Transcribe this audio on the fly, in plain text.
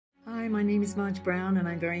my name is Marjorie Brown and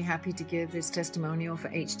I'm very happy to give this testimonial for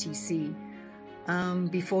HTC.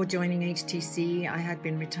 Before joining HTC, I had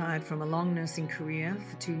been retired from a long nursing career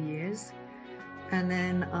for 2 years, and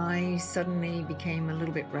then I suddenly became a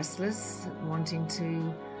little bit restless, wanting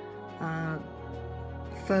to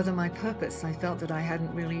further my purpose. I felt that I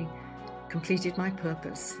hadn't really completed my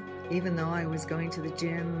purpose, even though I was going to the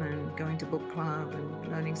gym and going to book club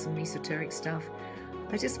and learning some esoteric stuff.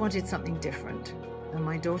 I just wanted something different. And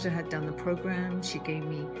my daughter had done the program. She gave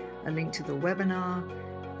me a link to the webinar,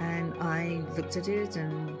 and I looked at it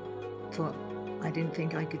and thought I didn't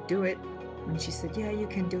think I could do it. And she said, "Yeah, you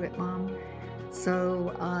can do it, Mom."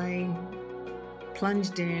 So I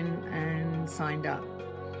plunged in and signed up,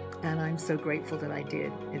 and I'm so grateful that I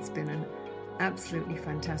did. It's been an absolutely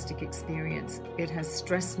fantastic experience. It has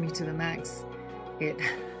stressed me to the max. It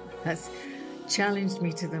has challenged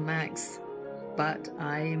me to the max. But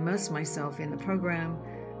I immersed myself in the program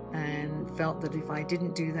and felt that if I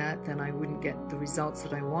didn't do that, then I wouldn't get the results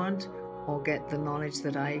that I want or get the knowledge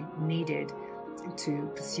that I needed to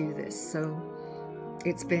pursue this. So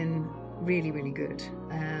it's been really, really good.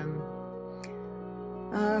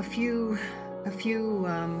 A few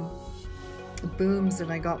booms that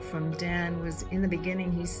I got from Dan was, in the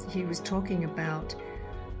beginning, he was talking about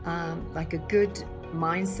like a good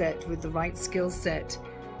mindset with the right skill set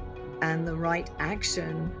and the right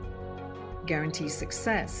action guarantees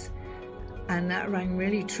success. And that rang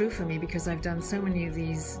really true for me, because I've done so many of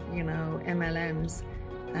these, MLMs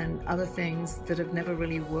and other things that have never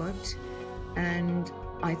really worked. And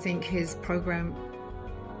I think his program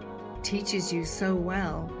teaches you so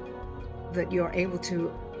well that you're able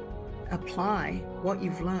to apply what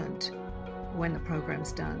you've learned when the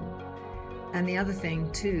program's done. And the other thing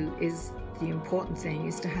too is, the important thing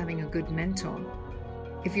is to having a good mentor.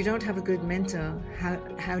 If you don't have a good mentor,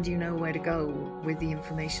 how do you know where to go with the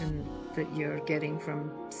information that you're getting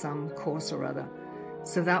from some course or other?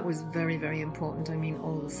 So that was very, very important. I mean,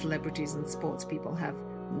 all the celebrities and sports people have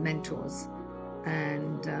mentors,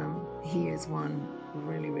 and he is one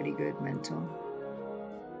really, really good mentor.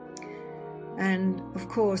 And of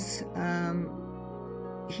course, some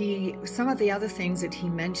of the other things that he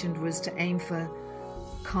mentioned was to aim for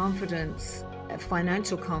confidence,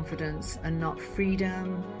 financial confidence, and not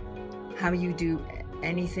freedom. How you do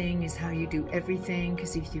anything is how you do everything,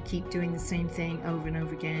 because if you keep doing the same thing over and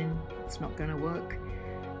over again, it's not going to work.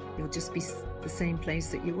 You'll just be the same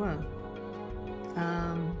place that you were.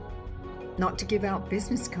 Not to give out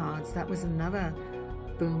business cards. That was another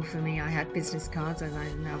boom for me. I had business cards and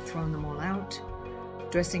I've now thrown them all out.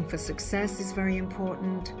 Dressing for success is very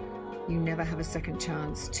important. You never have a second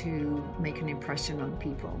chance to make an impression on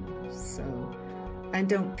people. And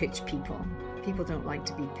don't pitch people. People don't like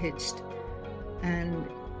to be pitched. And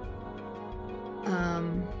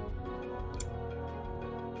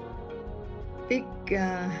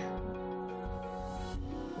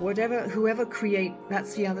whoever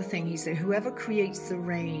that's the other thing he said, whoever creates the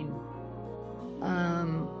rain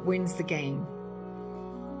wins the game.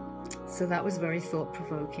 So that was very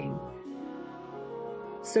thought-provoking.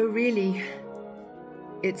 So really,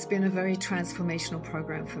 it's been a very transformational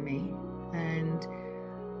program for me, and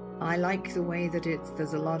I like the way that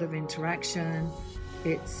there's a lot of interaction.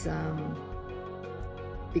 It's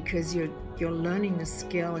because you're learning the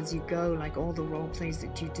skill as you go, like all the role plays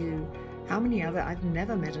that you do. I've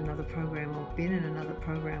never met another program or been in another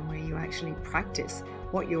program where you actually practice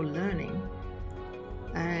what you're learning,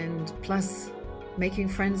 and plus making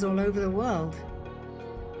friends all over the world.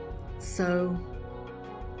 So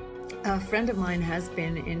a friend of mine has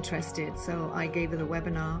been interested, so I gave her the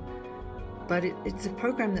webinar, but it's a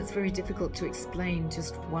program that's very difficult to explain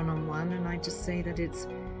just one-on-one, and I just say that it's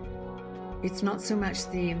not so much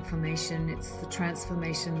the information, it's the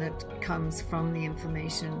transformation that comes from the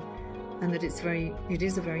information, and that it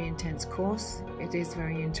is a very intense course. It is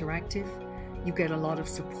very interactive. You get a lot of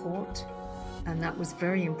support, and that was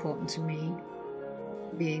very important to me,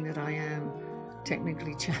 being that I am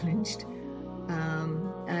technically challenged.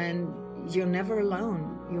 And you're never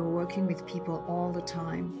alone. You're working with people all the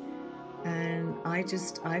time. And I've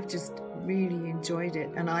just really enjoyed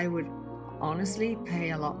it. And I would honestly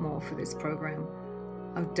pay a lot more for this program.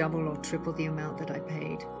 I would double or triple the amount that I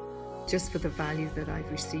paid, just for the value that I've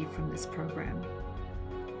received from this program.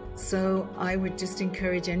 So I would just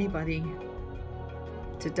encourage anybody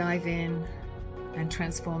to dive in and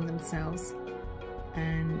transform themselves.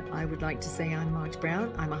 And I would like to say I'm Marge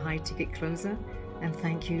Brown. I'm a high-ticket closer. And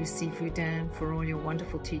thank you, Seafood Dan, for all your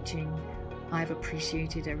wonderful teaching. I've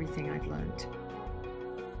appreciated everything I've learned.